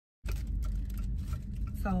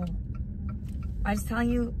So, I was telling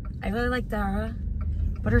you, I really like Dara,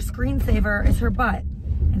 but her screensaver is her butt.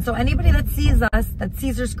 And so anybody that sees us, that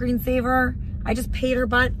sees her screensaver, I just paid her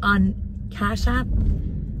butt on Cash App.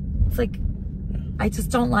 It's like, I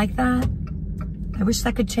just don't like that. I wish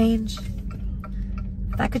that could change.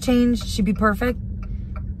 If that could change, she'd be perfect.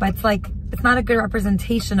 But it's like, it's not a good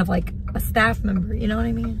representation of like a staff member, you know what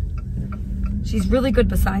I mean? She's really good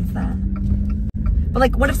besides that. But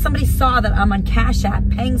like, what if somebody saw that I'm on Cash App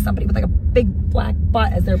paying somebody with like a big black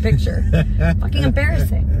butt as their picture? Fucking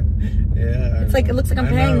embarrassing. Yeah. It's like, it looks like I'm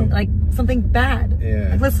paying like something bad.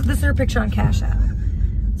 Yeah. Like, this is her picture on Cash App.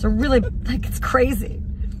 So really, like, it's crazy.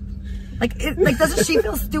 Like, doesn't she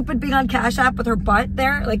feel stupid being on Cash App with her butt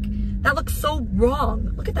there? Like, that looks so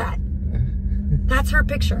wrong. Look at that. That's her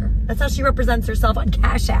picture. That's how she represents herself on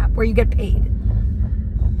Cash App, where you get paid.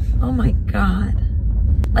 Oh my God.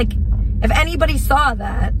 Like, if anybody saw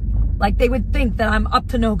that, like, they would think that I'm up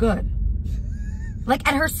to no good. Like,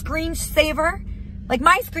 and her screensaver, like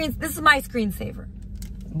this is my screensaver.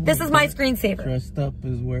 This is my screensaver. Dressed up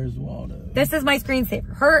as Where's Waldo. This is my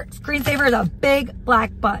screensaver. Her screensaver is a big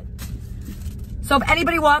black butt. So if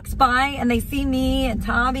anybody walks by and they see me and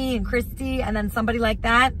Tommy and Christy and then somebody like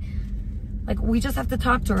that, like, we just have to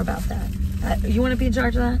talk to her about that. You want to be in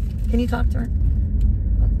charge of that? Can you talk to her?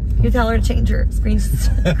 You tell her to change her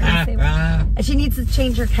screensaver. And she needs to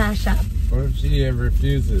change her Cash App. Or if she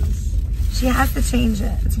refuses. She has to change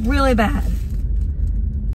it. It's really bad.